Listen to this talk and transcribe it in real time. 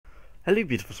Hello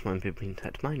beautiful smart people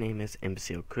internet, my name is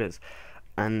ImbecileChrizz,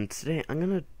 and today I'm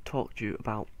going to talk to you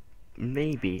about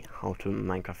maybe how to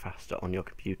Minecraft faster on your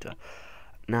computer.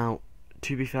 Now,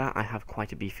 to be fair, I have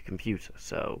quite a beefy computer,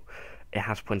 so it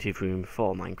has plenty of room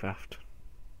for Minecraft.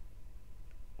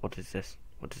 What is this?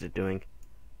 What is it doing?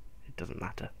 It doesn't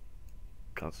matter,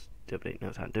 because nobody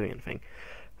knows how to do anything.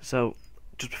 So,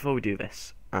 just before we do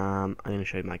this, I'm going to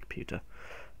show you my computer.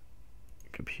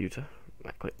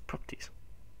 Right click, properties.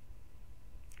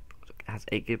 It has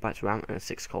 8 GB RAM and a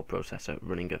 6-core processor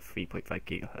running at 3.5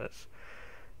 GHz.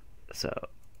 So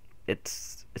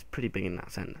it's pretty big in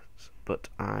that sense. But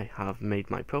I have made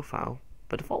my profile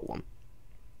the default one,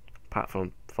 apart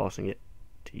from forcing it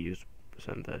to use a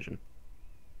certain version.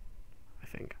 I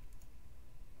think.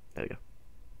 There we go.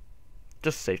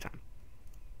 Just to save time.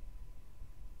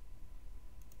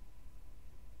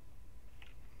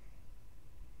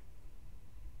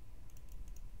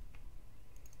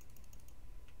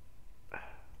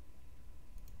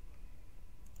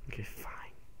 Okay,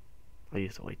 fine. I'll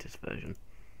use the latest version.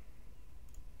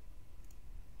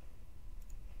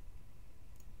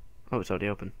 Oh, it's already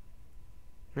open.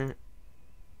 Save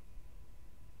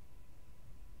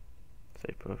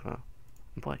profile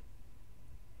and play.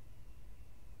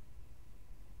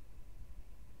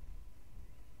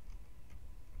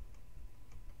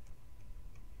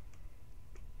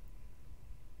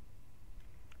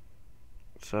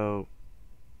 So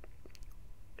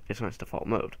it's on its default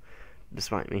mode,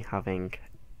 despite me having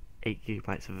 8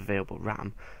 GB of available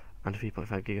RAM and a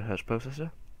 3.5 GHz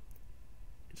processor.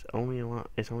 It's only allowed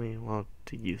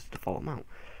to use the default amount,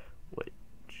 which,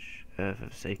 for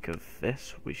the sake of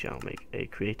this, we shall make a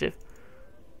creative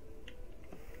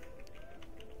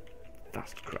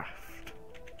fast craft.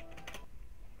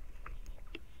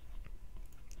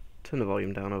 Turn the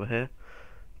volume down over here,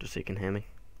 just so you can hear me.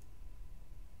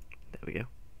 There we go.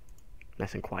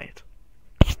 Nice and quiet.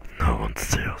 No one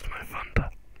steals my thunder.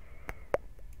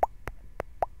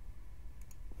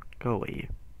 Go away, you.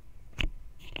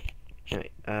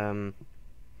 Anyway,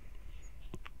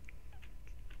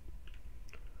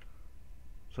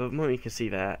 so the moment you can see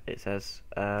there, it says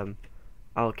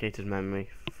allocated memory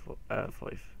for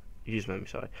use memory.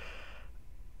 Sorry,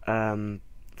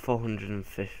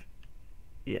 450.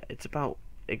 Yeah, it's about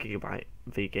a gigabyte.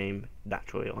 The game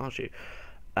naturally allows you.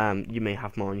 You may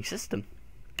have more on your system,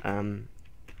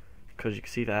 because you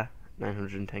can see there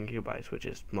 910 gigabytes, which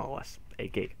is more or less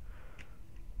 8 gig.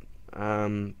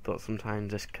 But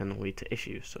sometimes this can lead to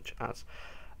issues such as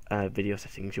video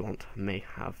settings you may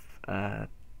have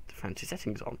fancy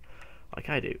settings on, like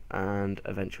I do, and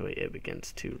eventually it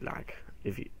begins to lag.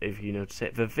 If you notice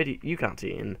it, the video you can't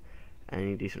see it in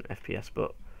any decent FPS,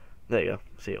 but there you go.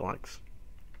 See, it lags,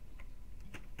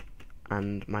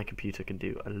 and my computer can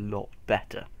do a lot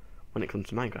better when it comes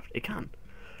to Minecraft. It can,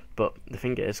 but the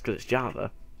thing is, because it's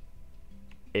Java,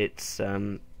 it's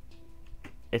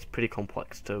pretty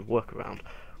complex to work around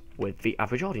with the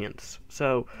average audience.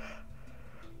 So,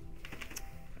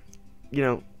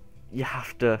 you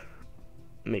have to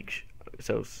make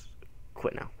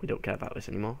quit now. We don't care about this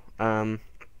anymore.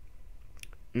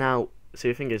 Now, so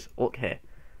the thing is, look here.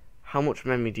 How much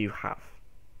memory do you have?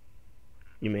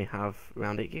 You may have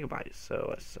around 8 gigabytes. So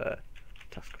let's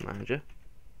task manager.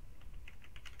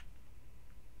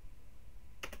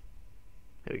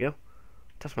 There we go.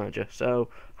 Task manager. So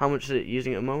how much is it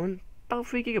using at the moment? About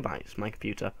 3 gigabytes. My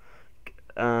computer.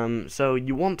 So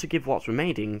you want to give what's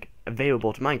remaining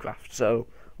available to Minecraft. So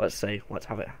let's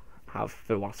have it have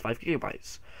the last 5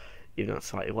 gigabytes, even though it's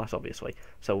slightly less, obviously.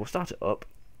 So we'll start it up.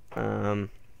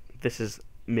 This is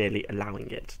merely allowing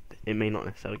it. It may not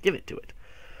necessarily give it to it,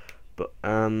 but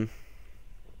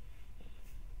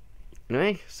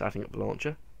anyway, starting up the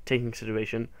launcher. Taking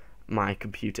consideration, my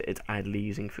computer is idly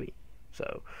using 3.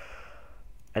 So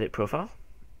edit profile,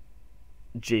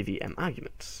 JVM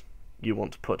arguments. You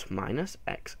want to put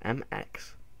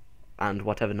 -xmx and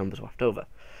whatever numbers left over.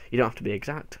 You don't have to be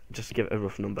exact, just give it a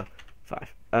rough number.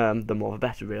 5. The more the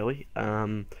better, really.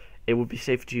 It would be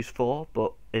safer to use 4,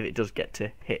 but if it does get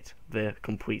to hit the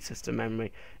complete system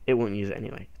memory, it won't use it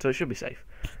anyway. So it should be safe.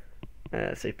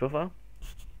 Save profile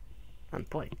and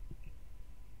play.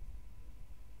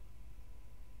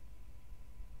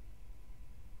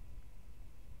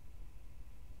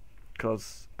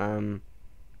 Because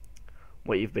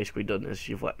what you've basically done is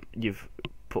you've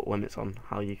put limits on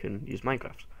how you can use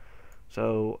Minecraft.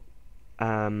 So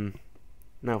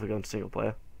now if we go into single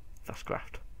player,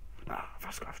 fastcraft.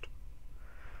 Fastcraft.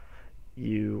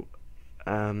 You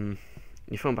phone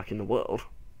back in the world.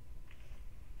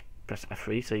 Press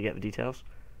F3 so you get the details.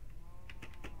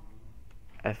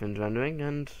 everything's rendering,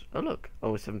 and oh look,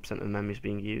 only 7% of the memory is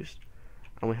being used,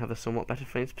 and we have a somewhat better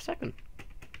frames per second.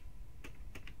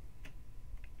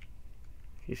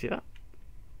 You see that?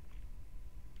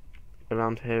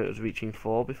 Around here it was reaching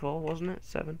 4 before, wasn't it?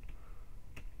 7.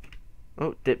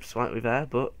 Oh, dipped slightly there,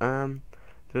 but there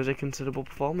was a considerable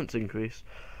performance increase.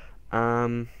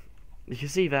 You can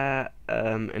see there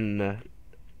in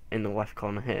the left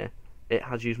corner here, it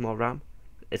has used more RAM.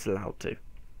 It's allowed to.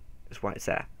 That's why it's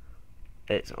there.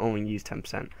 It's only used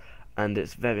 10%, and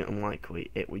it's very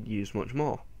unlikely it would use much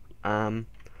more.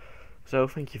 So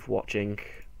thank you for watching.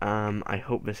 I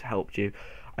hope this helped you.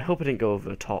 I hope I didn't go over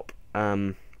the top.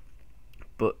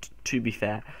 But to be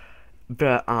fair,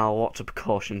 there are lots of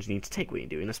precautions you need to take when you're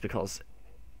doing this, because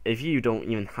if you don't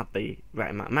even have the right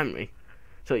amount of memory,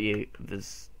 so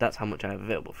that's how much I have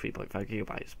available, 3.5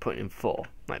 gigabytes. Putting in 4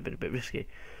 might have been a bit risky,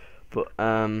 but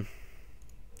you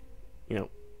know,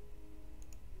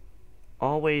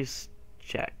 always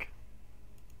check.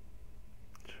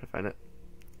 Try to find it.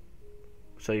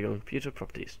 So you go on computer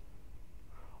properties.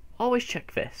 Always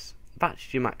check this.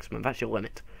 That's your maximum. That's your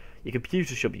limit. Your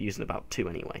computer should be using about 2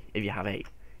 anyway. If you have 8,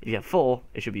 if you have 4,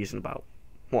 it should be using about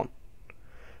 1.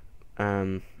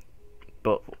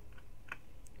 But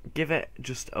give it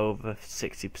just over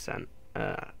 60%,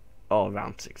 or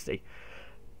around 60.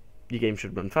 Your game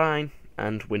should run fine,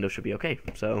 and Windows should be okay.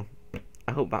 So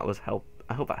I hope that was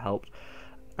I hope that helped.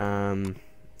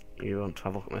 You want to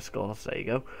have a look at my scores? There you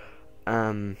go.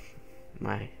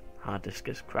 My hard disk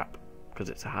is crap because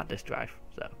it's a hard disk drive.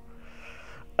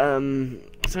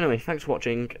 So anyway, thanks for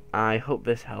watching. I hope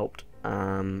this helped.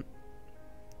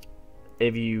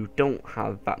 If you don't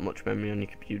have that much memory on your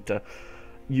computer,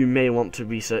 you may want to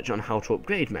research on how to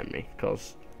upgrade memory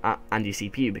and your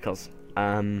CPU, because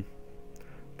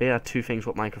they are two things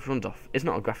what Minecraft runs off. It's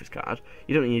not a graphics card.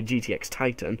 You don't need a GTX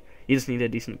Titan. You just need a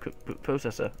decent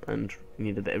processor, and you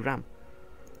need a bit of RAM.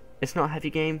 It's not a heavy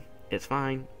game. It's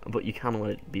fine, but you can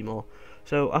let it be more.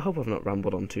 So I hope I've not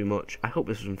rambled on too much. I hope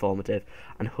this was informative,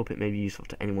 and I hope it may be useful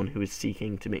to anyone who is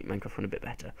seeking to make Minecraft run a bit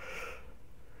better.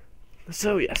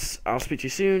 So yes, I'll speak to you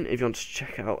soon. If you want to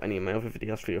check out any of my other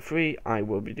videos, feel free. I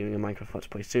will be doing a Minecraft Let's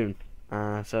Play soon.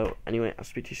 So anyway, I'll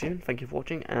speak to you soon. Thank you for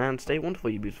watching, and stay wonderful,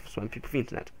 you beautiful swim people of the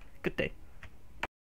internet. Good day.